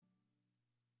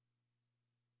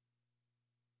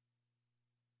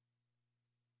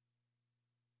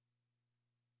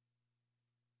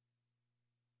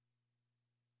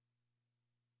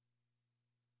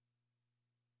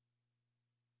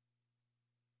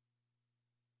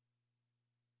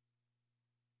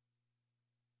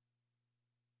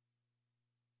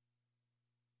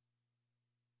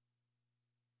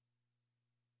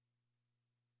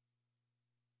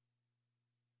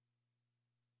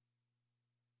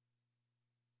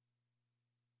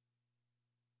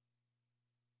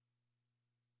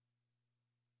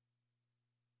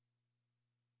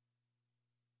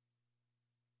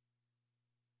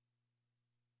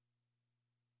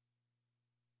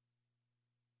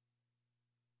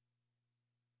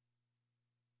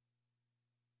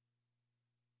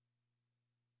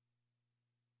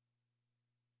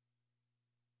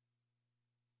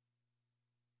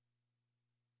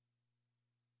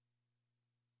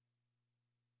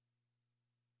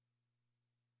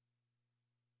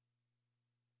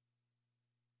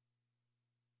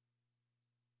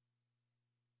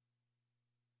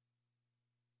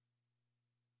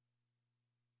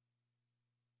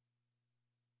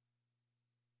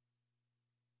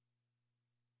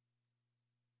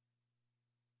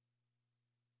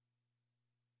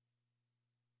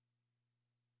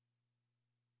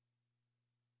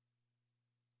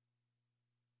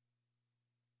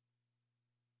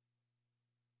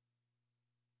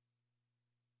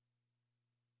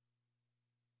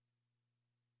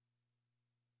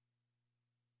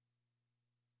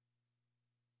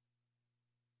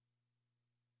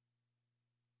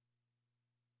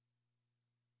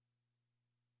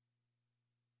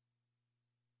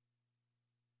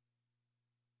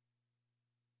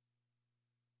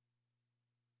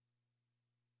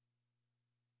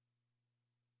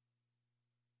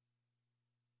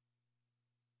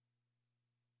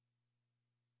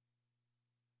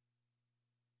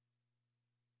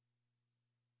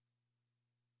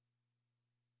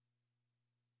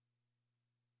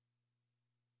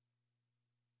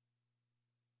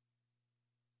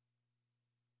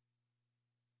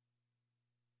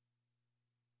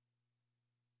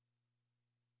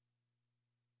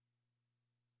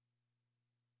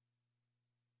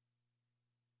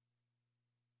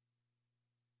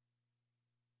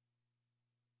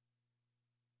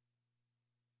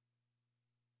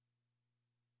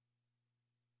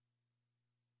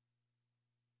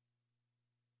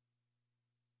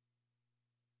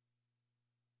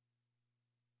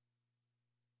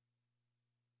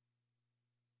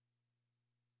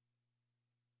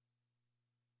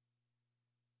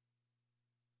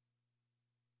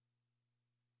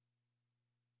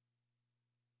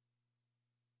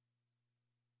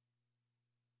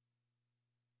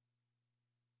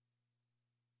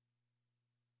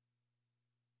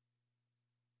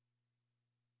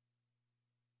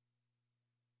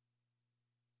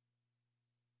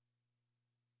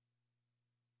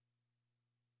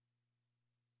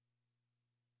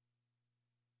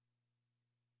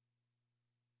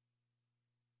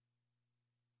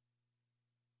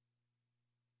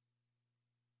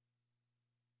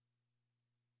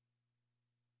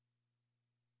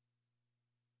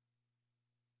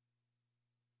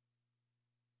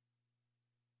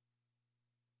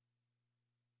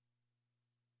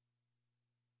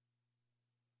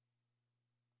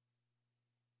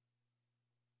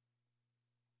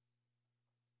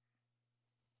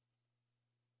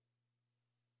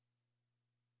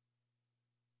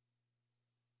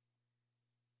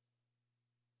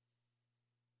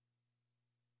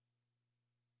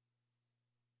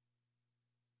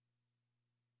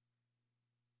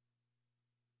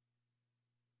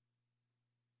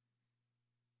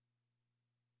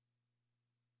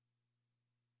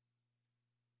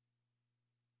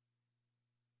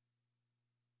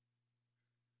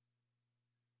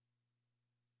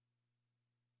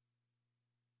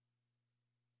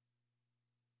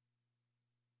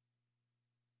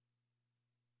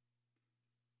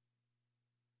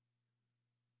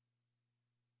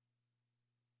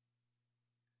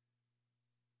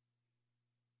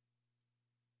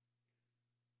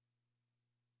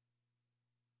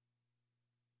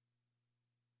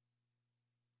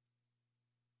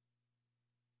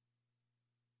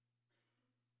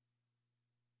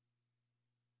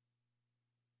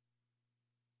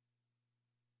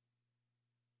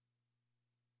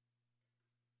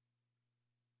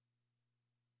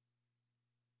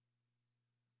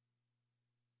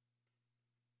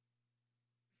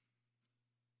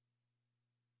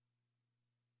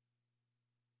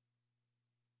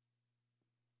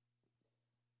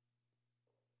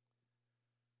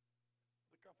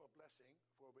blessing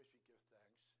for which we give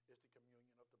thanks is the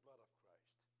communion of the blood of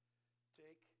Christ.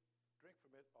 Take, drink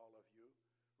from it, all of you.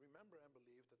 Remember and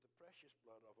believe that the precious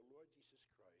blood of our Lord Jesus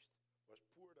Christ was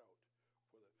poured out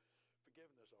for the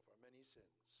forgiveness of our many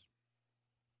sins.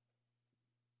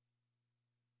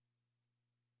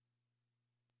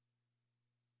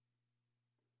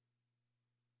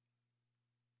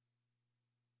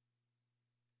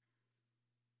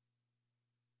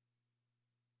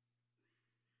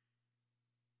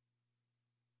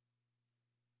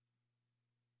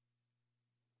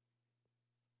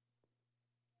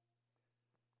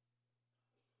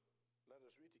 Let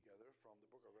us read together from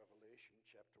the book of Revelation,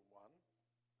 chapter 1.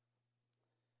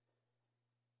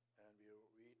 And we'll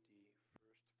read the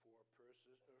first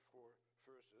four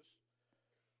verses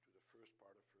to the first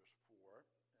part of verse 4.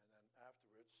 And then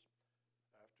afterwards,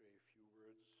 after a few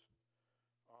words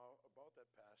about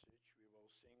that passage, we will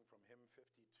sing from hymn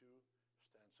 52,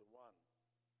 stanza 1.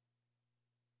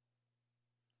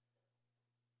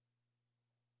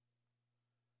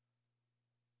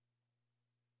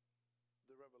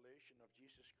 The revelation of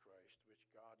Jesus Christ, which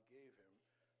God gave him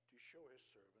to show his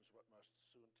servants what must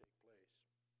soon take place.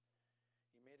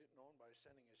 He made it known by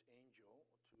sending his angel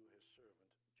to his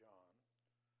servant John,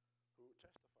 who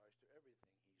testifies to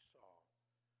everything he saw.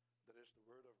 That is the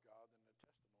word of God and the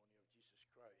testimony of Jesus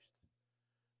Christ.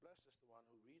 Blessed is the one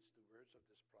who reads the words of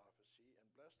this prophecy, and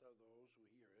blessed are those who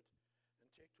hear it and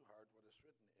take to heart what is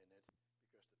written in it,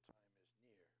 because the time is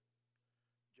near.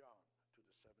 John, to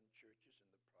the 7 churches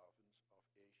in the province of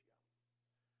Asia.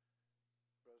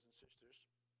 Brothers and sisters,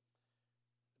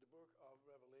 the book of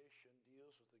Revelation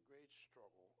deals with the great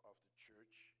struggle of the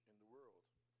church in the world,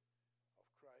 of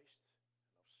Christ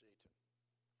and of Satan.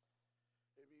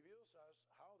 It reveals us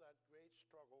how that great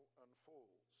struggle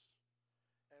unfolds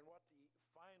and what the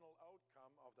final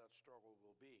outcome of that struggle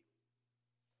will be.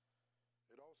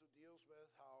 It also deals with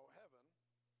how heaven,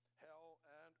 hell,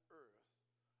 and earth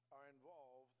are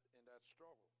involved in that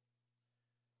struggle.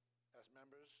 As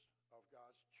members of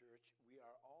God's church, we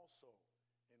are also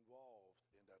involved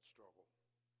in that struggle.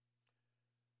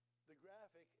 The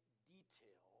graphic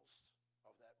details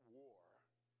of that war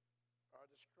are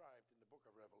described in the book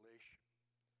of Revelation.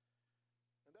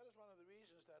 And that is one of the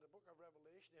reasons that the book of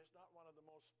Revelation is not one of the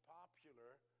most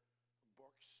popular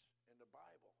books in the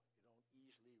Bible. You don't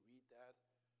easily read that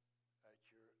at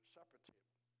your supper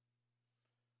table.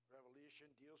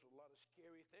 Revelation deals with a lot of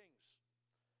scary things.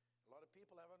 A lot of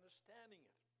people have understanding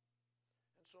it.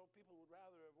 And so people would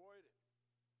rather avoid it.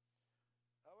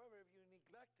 However, if you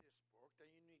neglect this book, then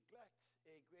you neglect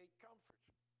a great comfort.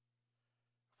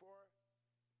 For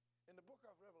in the book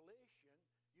of Revelation,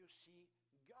 you see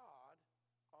God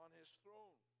on his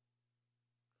throne.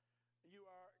 You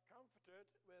are comforted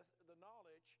with the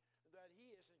knowledge that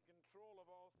he is in control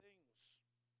of all things.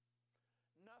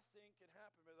 Nothing can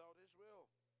happen without his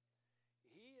will.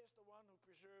 He is the one who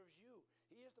preserves you.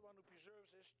 He is the one who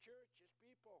preserves his church, his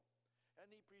people. And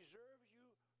he preserves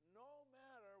you no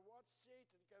matter what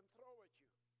Satan can throw at you.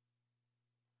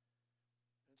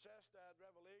 It says that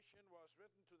Revelation was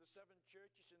written to the 7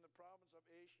 churches in the province of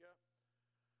Asia.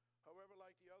 However,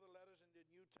 like the other letters in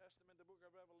the New Testament, the book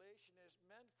of Revelation is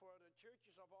meant for the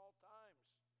churches of all times.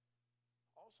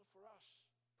 Also for us,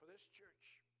 for this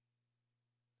church.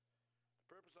 The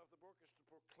purpose of the book is to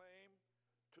proclaim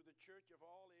to the church of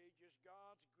all ages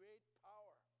God's great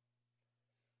power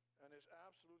and his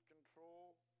absolute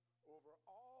control over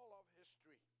all of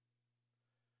history.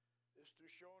 Is to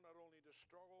show not only the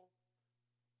struggle,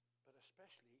 but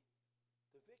especially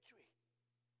the victory.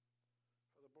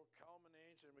 For the book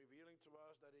culminates in revealing to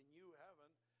us that a new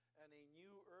heaven and a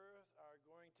new earth are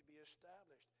going to be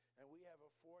established. And we have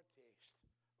a foretaste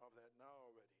of that now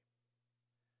already.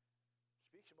 It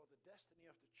speaks about the destiny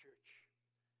of the church.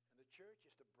 And the church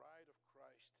is the bride of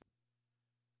Christ.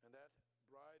 And that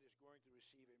bride is going to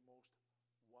receive a most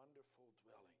wonderful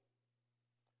dwelling.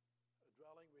 A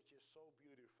dwelling which is so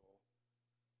beautiful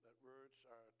that words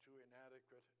are too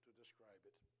inadequate to describe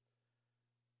it.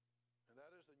 And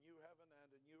that is the new heaven and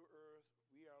the new earth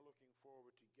we are looking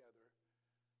forward together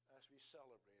as we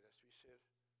celebrate, as we sit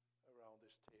around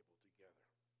this table together.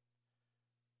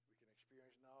 We can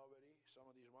experience now already some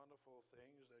of these wonderful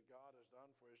things that God has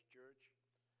done for his church.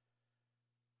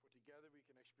 For together we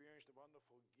can experience the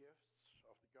wonderful gifts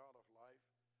of the God of life,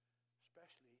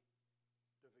 especially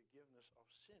the forgiveness of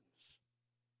sins.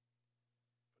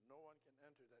 For no one can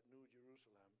enter that new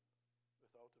Jerusalem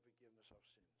without the forgiveness of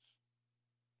sins.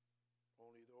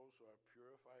 Only those who are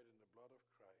purified in the blood of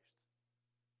Christ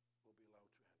will be allowed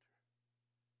to enter.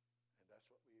 And that's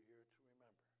what we're here to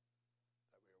remember,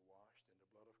 that we are washed in the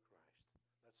blood of Christ.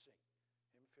 Let's sing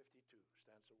hymn 52,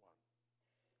 stanza 1.